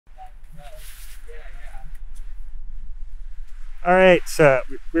All right, so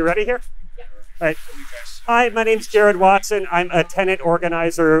we ready here? All right. Hi, my name's Jared Watson. I'm a tenant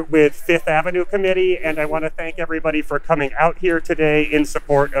organizer with Fifth Avenue Committee, and I want to thank everybody for coming out here today in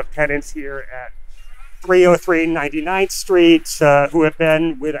support of tenants here at 303 99th Street who have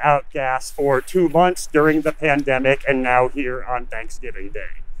been without gas for 2 months during the pandemic and now here on Thanksgiving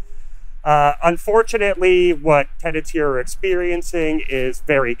Day. Unfortunately, what tenants here are experiencing is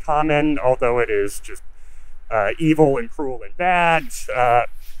very common, although it is just evil and cruel and bad.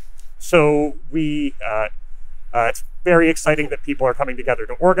 So it's very exciting that people are coming together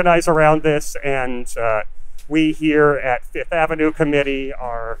to organize around this, and we here at Fifth Avenue Committee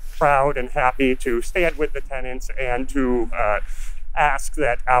are proud and happy to stand with the tenants and to ask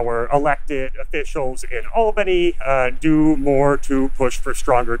that our elected officials in Albany do more to push for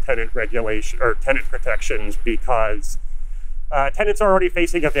stronger tenant regulation or tenant protections, because tenants are already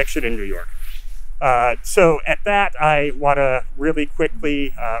facing eviction in New York. So at that, I want to really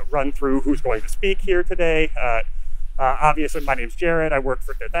quickly run through who's going to speak here today. Obviously, my name's Jared. I work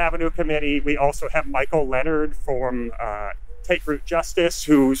for Fifth Avenue Committee. We also have Leonard from TakeRoot Justice,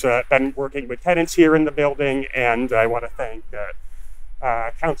 who's been working with tenants here in the building. And I want to thank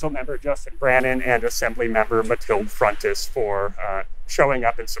Councilmember Brannan and Assemblymember Mathylde Frontus for showing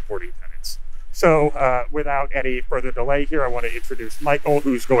up and supporting tenants. So without any further delay here, I want to introduce Michael,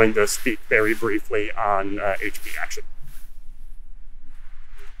 who's going to speak very briefly on HB action.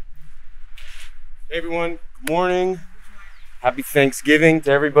 Hey everyone, good morning. Happy Thanksgiving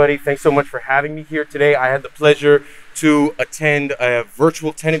to everybody. Thanks so much for having me here today. I had the pleasure to attend a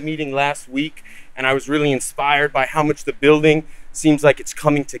virtual tenant meeting last week, and I was really inspired by how much the building seems like it's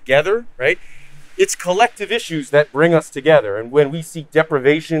coming together, right? It's collective issues that bring us together. And when we see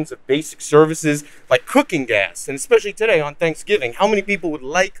deprivations of basic services like cooking gas, and especially today on Thanksgiving, how many people would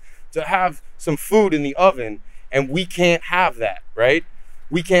like to have some food in the oven, and we can't have that, right?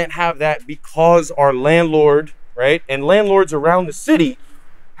 We can't have that because our landlord, right, and landlords around the city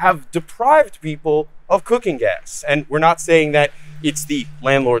have deprived people of cooking gas. And we're not saying that it's the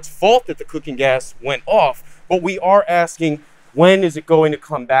landlord's fault that the cooking gas went off, but we are asking, when is it going to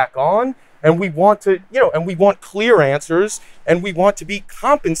come back on? And we want to, and we want clear answers, and we want to be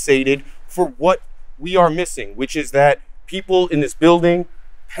compensated for what we are missing, which is that people in this building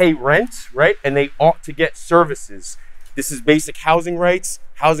pay rent, right? And they ought to get services. This is basic housing rights.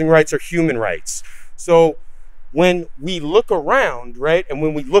 Housing rights are human rights. So when we look around, right, and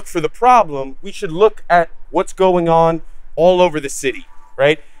when we look for the problem, we should look at what's going on all over the city,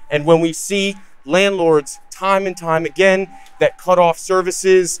 right? And when we see landlords time and time again that cut off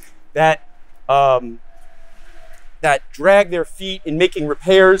services, that drag their feet in making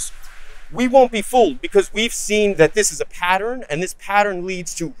repairs, we won't be fooled, because we've seen that this is a pattern, and this pattern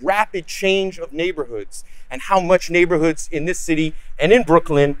leads to rapid change of neighborhoods, and how much neighborhoods in this city and in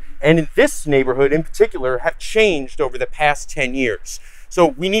Brooklyn and in this neighborhood in particular have changed over the past 10 years. So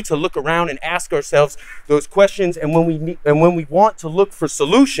we need to look around and ask ourselves those questions, and when we want to look for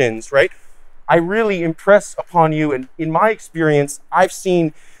solutions, right? I really impress upon you, and in my experience, I've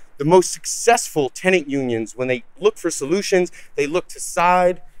seen the most successful tenant unions, when they look for solutions, they look to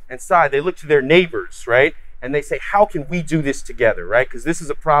side and side. They look to their neighbors, right? And they say, how can we do this together, right? Because this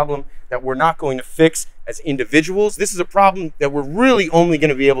is a problem that we're not going to fix as individuals. This is a problem that we're really only going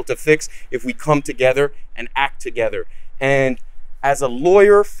to be able to fix if we come together and act together. And as a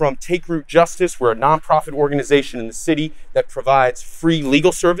lawyer from TakeRoot Justice, we're a nonprofit organization in the city that provides free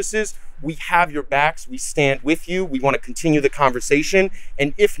legal services. We have your backs. We stand with you. We want to continue the conversation.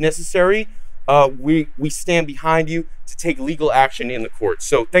 And if necessary, we stand behind you to take legal action in the courts.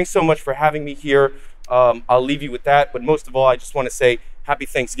 So thanks so much for having me here. I'll leave you with that. But most of all, I just want to say happy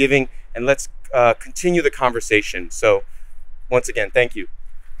Thanksgiving, and let's continue the conversation. So once again, thank you.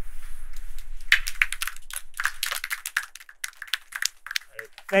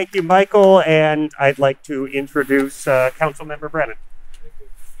 Thank you, Michael. And I'd like to introduce Councilmember Brannan.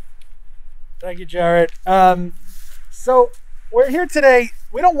 Thank you, Jared. So we're here today.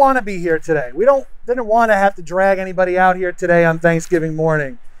 We don't want to be here today. We didn't want to have to drag anybody out here today on Thanksgiving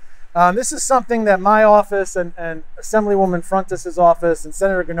morning. This is something that my office and Assemblywoman Frontus's office and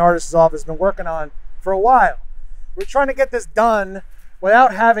Senator Gennardis' office have been working on for a while. We're trying to get this done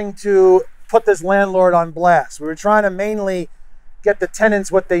without having to put this landlord on blast. We were trying to mainly get the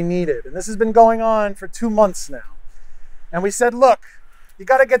tenants what they needed. And this has been going on for 2 months now. And we said, look, you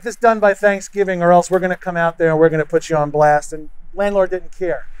got to get this done by Thanksgiving, or else we're going to come out there and we're going to put you on blast. And landlord didn't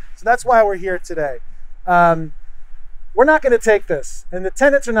care. So that's why we're here today. We're not going to take this, and the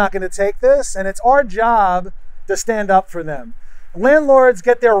tenants are not going to take this, and it's our job to stand up for them. Landlords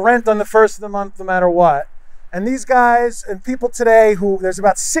get their rent on the first of the month no matter what. And these guys and people today there's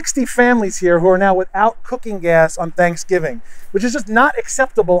about 60 families here who are now without cooking gas on Thanksgiving, which is just not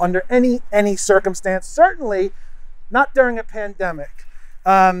acceptable under any circumstance, certainly not during a pandemic.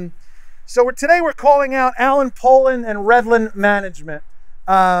 Today we're calling out Polen and Revlyn management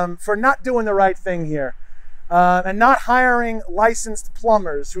for not doing the right thing here and not hiring licensed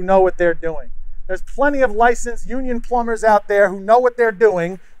plumbers who know what they're doing. There's plenty of licensed union plumbers out there who know what they're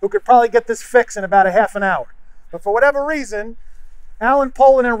doing, who could probably get this fixed in about a half an hour. But for whatever reason,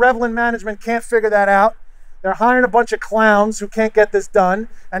 Polen and Revlyn management can't figure that out. They're hiring a bunch of clowns who can't get this done.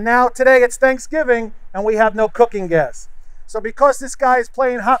 And now today it's Thanksgiving and we have no cooking gas. So because this guy is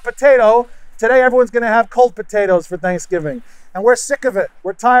playing hot potato, today everyone's going to have cold potatoes for Thanksgiving. And we're sick of it.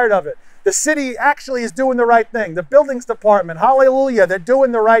 We're tired of it. The city actually is doing the right thing. The buildings department, hallelujah, they're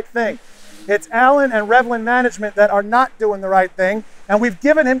doing the right thing. It's and Revlyn management that are not doing the right thing. And we've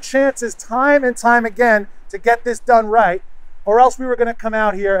given him chances time and time again to get this done right, or else we were going to come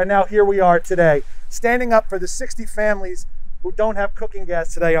out here, and now here we are today, standing up for the 60 families who don't have cooking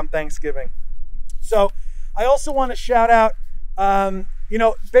gas today on Thanksgiving. So I also want to shout out,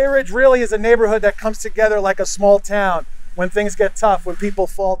 Bay Ridge really is a neighborhood that comes together like a small town when things get tough, when people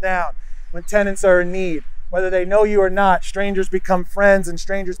fall down, when tenants are in need. Whether they know you or not, strangers become friends and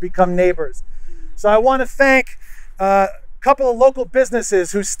strangers become neighbors. So I want to thank a couple of local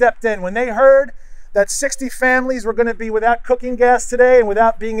businesses who stepped in. When they heard that 60 families were going to be without cooking gas today and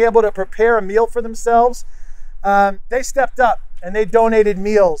without being able to prepare a meal for themselves, they stepped up and they donated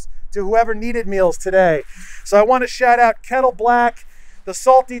meals to whoever needed meals today. So I want to shout out Kettle Black, the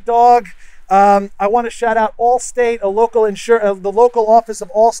Salty Dog. I want to shout out Allstate, the local office of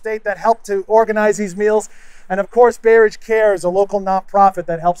Allstate that helped to organize these meals. And of course, Bay Ridge Cares, a local nonprofit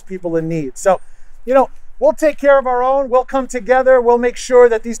that helps people in need. So, we'll take care of our own. We'll come together. We'll make sure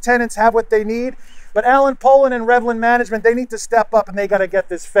that these tenants have what they need. But Polen and Revlyn management, they need to step up and they got to get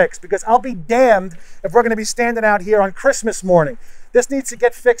this fixed, because I'll be damned if we're going to be standing out here on Christmas morning. This needs to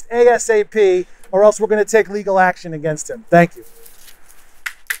get fixed ASAP, or else we're going to take legal action against him. Thank you.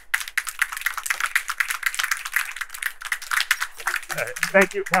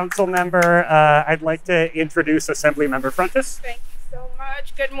 Thank you, Councilmember. I'd like to introduce Assemblymember Frontus. Thank you so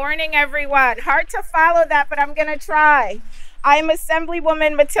much. Good morning, everyone. Hard to follow that, but I'm going to try. I'm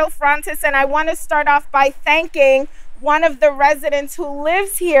Assemblywoman Mathylde Frontus, and I want to start off by thanking one of the residents who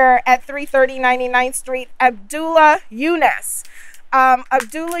lives here at 330 99th Street, Abdullah Younus.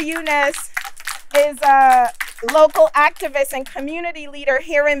 Abdullah Younus is a local activist and community leader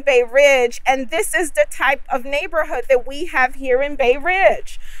here in Bay Ridge, and this is the type of neighborhood that we have here in Bay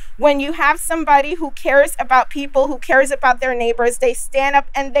Ridge. When you have somebody who cares about people, who cares about their neighbors, they stand up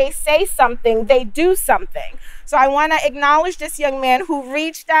and they say something, they do something. So I want to acknowledge this young man who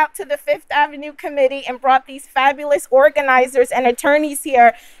reached out to the Fifth Avenue Committee and brought these fabulous organizers and attorneys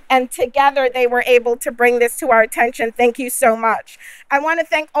here, and together they were able to bring this to our attention. Thank you so much. I want to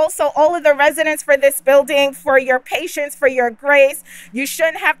thank also all of the residents for this building, for your patience, for your grace. You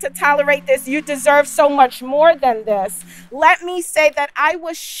shouldn't have to tolerate this. You deserve so much more than this. Let me say that I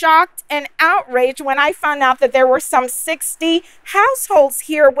was shocked and outraged when I found out that there were some 60 households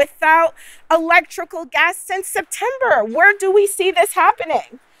here without electrical gas since September. Where do we see this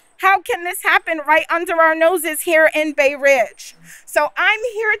happening? How can this happen right under our noses here in Bay Ridge? So I'm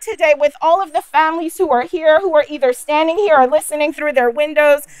here today with all of the families who are here, who are either standing here or listening through their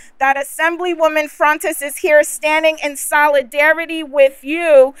windows. That Assemblywoman Frontus is here standing in solidarity with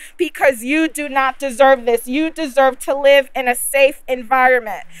you, because you do not deserve this. You deserve to live in a safe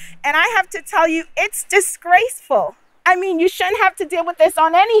environment. And I have to tell you, it's disgraceful. I mean, you shouldn't have to deal with this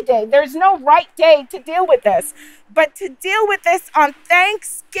on any day. There's no right day to deal with this. But to deal with this on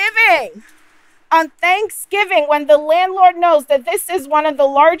Thanksgiving, when the landlord knows that this is one of the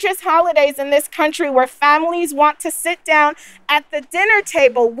largest holidays in this country where families want to sit down at the dinner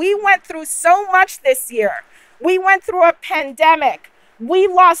table. We went through so much this year. We went through a pandemic. We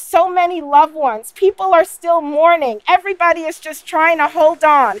lost so many loved ones. People are still mourning. Everybody is just trying to hold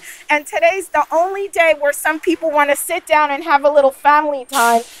on. And today's the only day where some people want to sit down and have a little family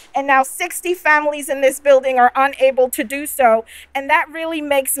time. And now 60 families in this building are unable to do so. And that really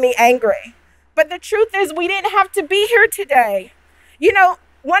makes me angry. But the truth is, we didn't have to be here today. You know,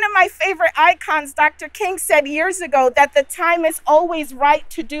 one of my favorite icons, Dr. King, said years ago that the time is always right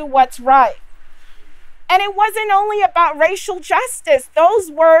to do what's right. And it wasn't only about racial justice.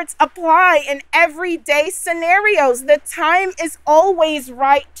 Those words apply in everyday scenarios. The time is always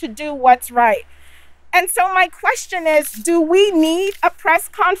right to do what's right. And so my question is, do we need a press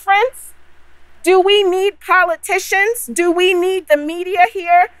conference? Do we need politicians? Do we need the media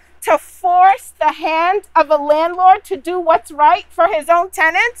here to force the hand of a landlord to do what's right for his own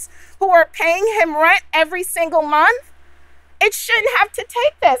tenants who are paying him rent every single month. It shouldn't have to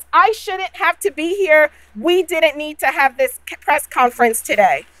take this. I shouldn't have to be here. We didn't need to have this press conference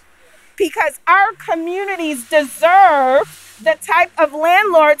today because our communities deserve the type of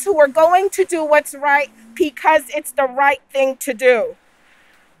landlords who are going to do what's right because it's the right thing to do.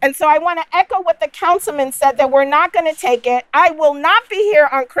 And so I want to echo what the councilman said, that we're not going to take it. I will not be here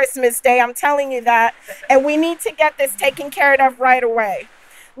on Christmas Day. I'm telling you that. And we need to get this taken care of right away.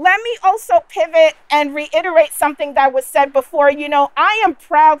 Let me also pivot and reiterate something that was said before. You know, I am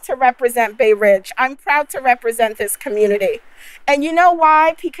proud to represent Bay Ridge. I'm proud to represent this community. And you know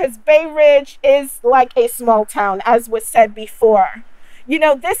why? Because Bay Ridge is like a small town, as was said before. You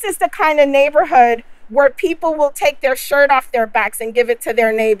know, this is the kind of neighborhood where people will take their shirt off their backs and give it to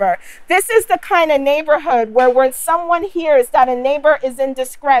their neighbor. This is the kind of neighborhood where when someone hears that a neighbor is in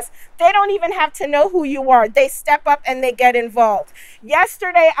distress, they don't even have to know who you are. They step up and they get involved.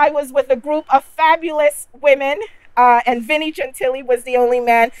 Yesterday, I was with a group of fabulous women, and Vinny Gentili was the only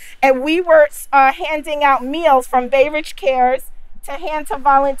man, and we were handing out meals from Bay Ridge Cares to hand to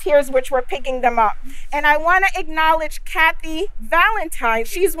volunteers, which were picking them up. And I want to acknowledge Kathy Valentine.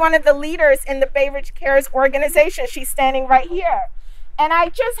 She's one of the leaders in the Bay Ridge Cares organization. She's standing right here. And I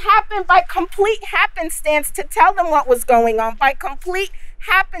just happened by complete happenstance to tell them what was going on. By complete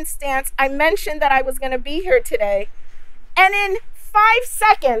happenstance, I mentioned that I was going to be here today. And in 5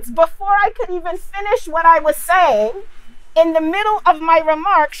 seconds, before I could even finish what I was saying, in the middle of my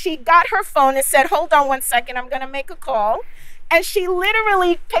remarks, she got her phone and said, "Hold on 1 second, I'm going to make a call." And she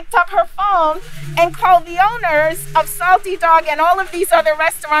literally picked up her phone and called the owners of Salty Dog and all of these other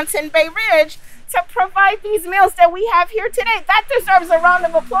restaurants in Bay Ridge to provide these meals that we have here today. That deserves a round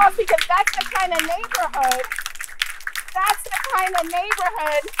of applause because that's the kind of neighborhood,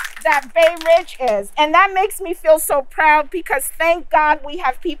 that Bay Ridge is. And that makes me feel so proud because thank God we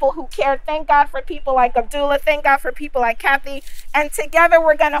have people who care. Thank God for people like Abdullah. Thank God for people like Kathy. And together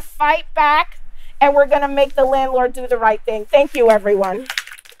we're going to fight back. And we're going to make the landlord do the right thing. Thank you, everyone.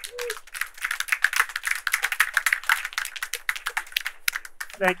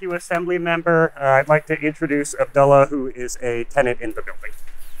 Thank you, Assemblymember. I'd like to introduce Abdullah, who is a tenant in the building.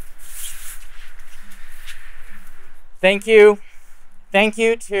 Thank you. Thank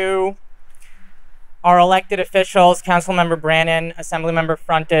you to our elected officials, Councilmember Brannan, Assemblymember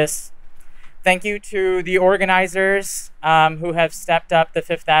Frontus. Thank you to the organizers who have stepped up, the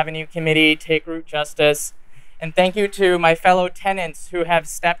Fifth Avenue Committee, TakeRoot Justice. And thank you to my fellow tenants who have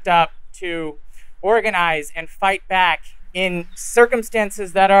stepped up to organize and fight back in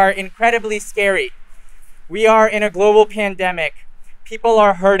circumstances that are incredibly scary. We are in a global pandemic. People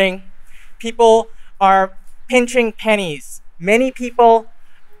are hurting. People are pinching pennies. Many people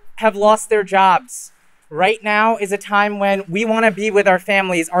have lost their jobs. Right now is a time when we want to be with our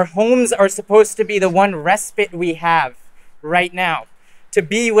families. Our homes are supposed to be the one respite we have right now, to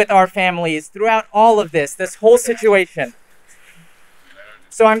be with our families throughout all of this whole situation.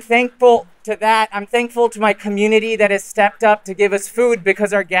 So I'm thankful to that. I'm thankful to my community that has stepped up to give us food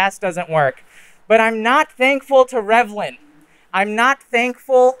because our gas doesn't work. But I'm not thankful to Revlyn. I'm not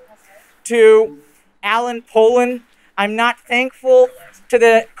thankful to Polen. I'm not thankful to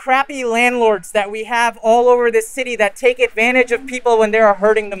the crappy landlords that we have all over this city that take advantage of people when they're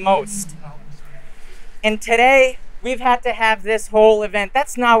hurting the most. And today, we've had to have this whole event.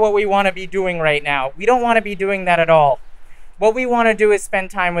 That's not what we want to be doing right now. We don't want to be doing that at all. What we want to do is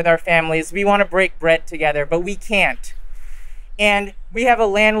spend time with our families. We want to break bread together, but we can't. And we have a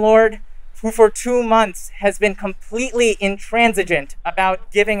landlord who for 2 months has been completely intransigent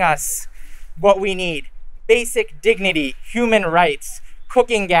about giving us what we need. Basic dignity, human rights,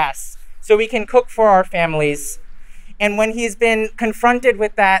 cooking gas, so we can cook for our families. And when he's been confronted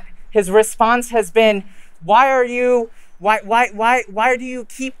with that, his response has been, why are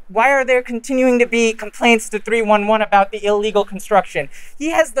there continuing to be complaints to 311 about the illegal construction? He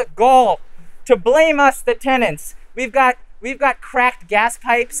has the gall to blame us, the tenants. We've got cracked gas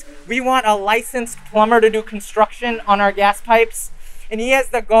pipes. We want a licensed plumber to do construction on our gas pipes. And he has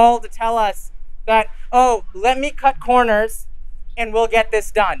the gall to tell us that, oh, let me cut corners and we'll get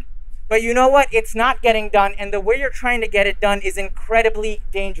this done. But you know what? It's not getting done, and the way you're trying to get it done is incredibly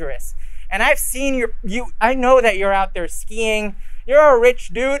dangerous. And I've seen I know that you're out there skiing. You're a rich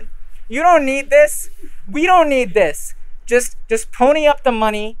dude. You don't need this. We don't need this. Just pony up the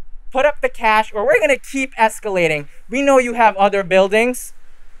money, put up the cash, or we're gonna keep escalating. We know you have other buildings.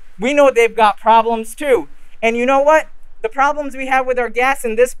 We know they've got problems too. And you know what? the problems we have with our gas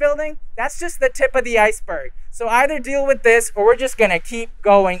in this building, that's just the tip of the iceberg. So either deal with this or we're just gonna keep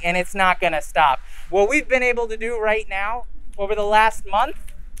going and it's not gonna stop. What we've been able to do right now over the last month,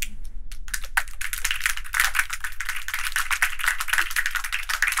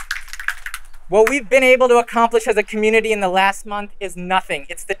 what we've been able to accomplish as a community in the last month is nothing.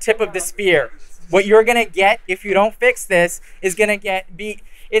 It's the tip of the spear. What you're gonna get if you don't fix this is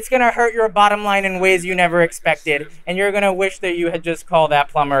it's gonna hurt your bottom line in ways you never expected, and you're gonna wish that you had just called that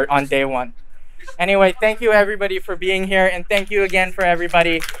plumber on day one. Anyway, thank you everybody for being here, and thank you again for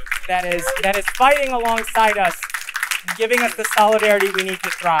everybody that is fighting alongside us, giving us the solidarity we need to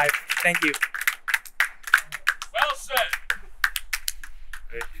thrive. Thank you. Well said.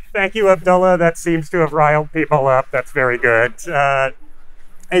 Thank you, Abdullah. That seems to have riled people up. That's very good.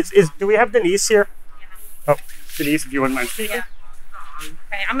 Do we have Denise here? Oh, Denise, if you wouldn't mind speaking. Yeah.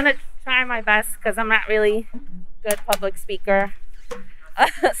 Okay, I'm gonna try my best because I'm not really good public speaker.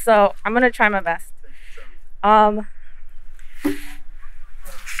 So I'm gonna try my best.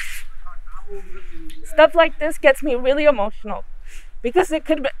 Stuff like this gets me really emotional because it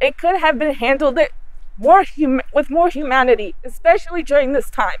could have been handled with more humanity, especially during this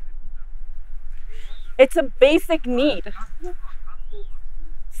time. It's a basic need.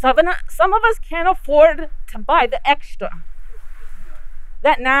 Some of us can't afford to buy the extra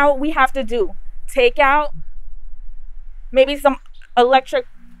that now we have to do. Take out maybe some electric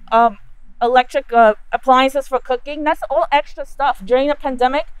appliances for cooking. That's all extra stuff. During the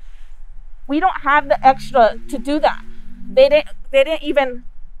pandemic, we don't have the extra to do that. They didn't even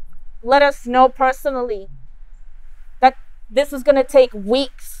let us know personally that this was gonna take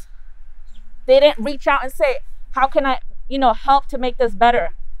weeks. They didn't reach out and say, how can I, help to make this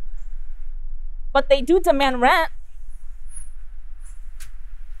better? But they do demand rent.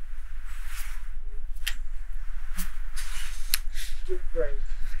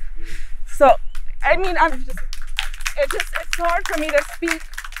 So, I mean, it's hard for me to speak.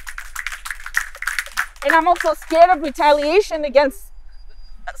 And I'm also scared of retaliation against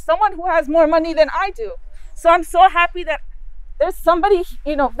someone who has more money than I do. So I'm so happy that there's somebody,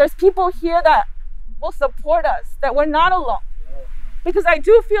 there's people here that will support us, that we're not alone. Because I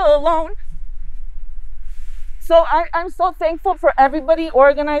do feel alone. So I'm so thankful for everybody,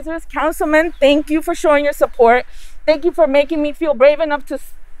 organizers, councilmen. Thank you for showing your support. Thank you for making me feel brave enough to,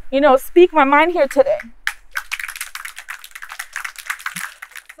 speak my mind here today.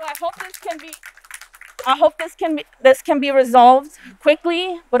 So I hope this can be resolved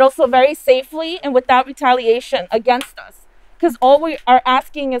quickly, but also very safely and without retaliation against us. Because all we are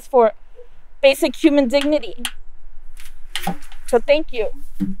asking is for basic human dignity. So thank you.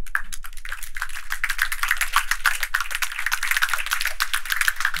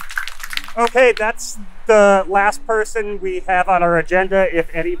 Okay, that's the last person we have on our agenda.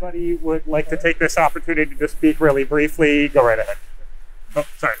 If anybody would like to take this opportunity to speak really briefly, go right ahead. Oh,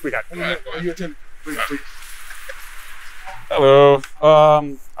 sorry, we got it. Hello.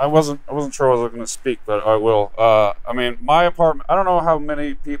 I wasn't sure I was going to speak, but I will. I mean, my apartment, I don't know how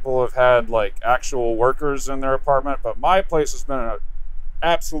many people have had like actual workers in their apartment, but my place has been an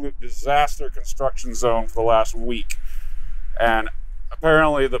absolute disaster construction zone for the last week. And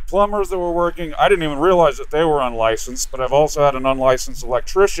apparently the plumbers that were working, I didn't even realize that they were unlicensed, but I've also had an unlicensed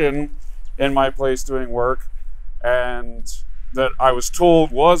electrician in my place doing work, and that I was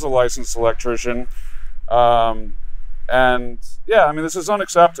told was a licensed electrician. And yeah, I mean, this is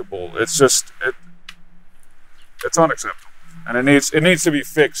unacceptable. It's just, it's unacceptable. And it needs to be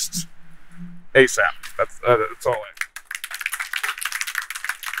fixed ASAP. That's all I have.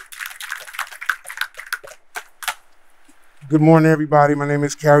 Good morning, everybody. My name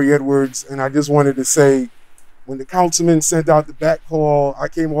is Khari Edwards, and I just wanted to say, when the councilman sent out the back call, I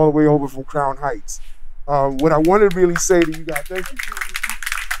came all the way over from Crown Heights. What I want to really say to you guys, thank you.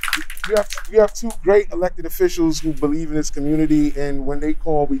 You have two great elected officials who believe in this community, and when they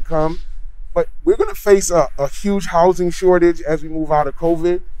call, we come. But we're going to face a huge housing shortage as we move out of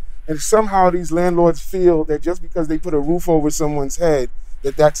COVID, and somehow these landlords feel that just because they put a roof over someone's head,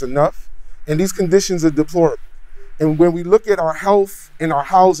 that that's enough, and these conditions are deplorable. And when we look at our health and our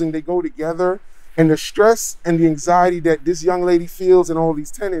housing, they go together, and the stress and the anxiety that this young lady feels and all these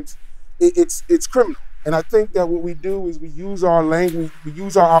tenants, it's criminal. And I think that what we do is we use our language, we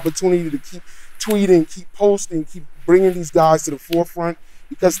use our opportunity to keep tweeting, keep posting, keep bringing these guys to the forefront,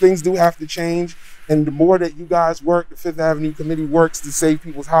 because things do have to change. And the more that you guys work, the Fifth Avenue Committee works to save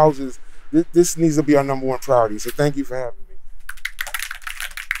people's houses, this needs to be our #1 priority. So thank you for having me.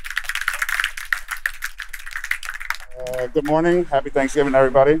 Good morning. Happy Thanksgiving,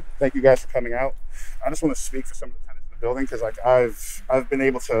 everybody. Thank you guys for coming out. I just want to speak for some of the tenants in the building because like I've been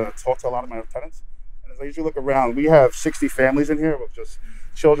able to talk to a lot of my tenants, and as I usually look around, we have 60 families in here with just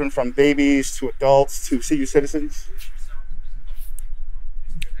children from babies to adults to senior citizens.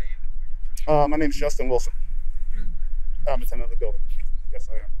 My name is Justin Wilson. I'm a tenant of the building. Yes,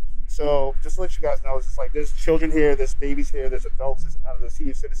 I am. So just to let you guys know, it's just like there's children here, there's babies here, there's adults, there's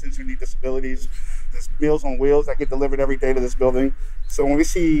senior citizens who need disabilities, there's Meals on Wheels that get delivered every day to this building. So when we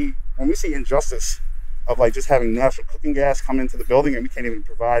see injustice of like just having natural cooking gas come into the building and we can't even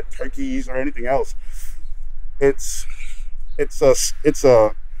provide turkeys or anything else, it's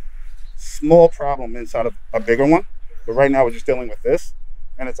a small problem inside of a bigger one. But right now we're just dealing with this,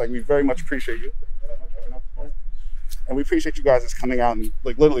 and it's like we very much appreciate you. And we appreciate you guys just coming out and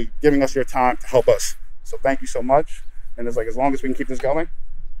like literally giving us your time to help us. So thank you so much. And it's like as long as we can keep this going.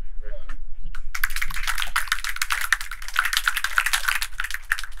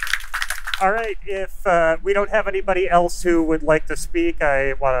 All right, if we don't have anybody else who would like to speak,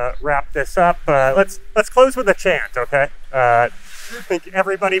 I want to wrap this up. Let's close with a chant, okay? I think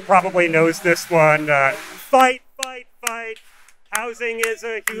everybody probably knows this one. Fight, fight, fight. Housing is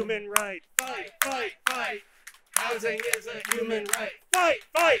a human right. Fight, fight, fight. Housing is a human right. Fight,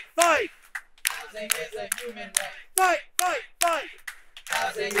 fight, fight. Housing is a human right. Fight, fight, fight.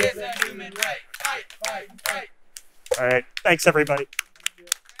 Housing is a human right. Fight, fight, fight. All right, thanks everybody.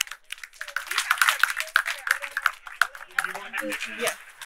 Yeah.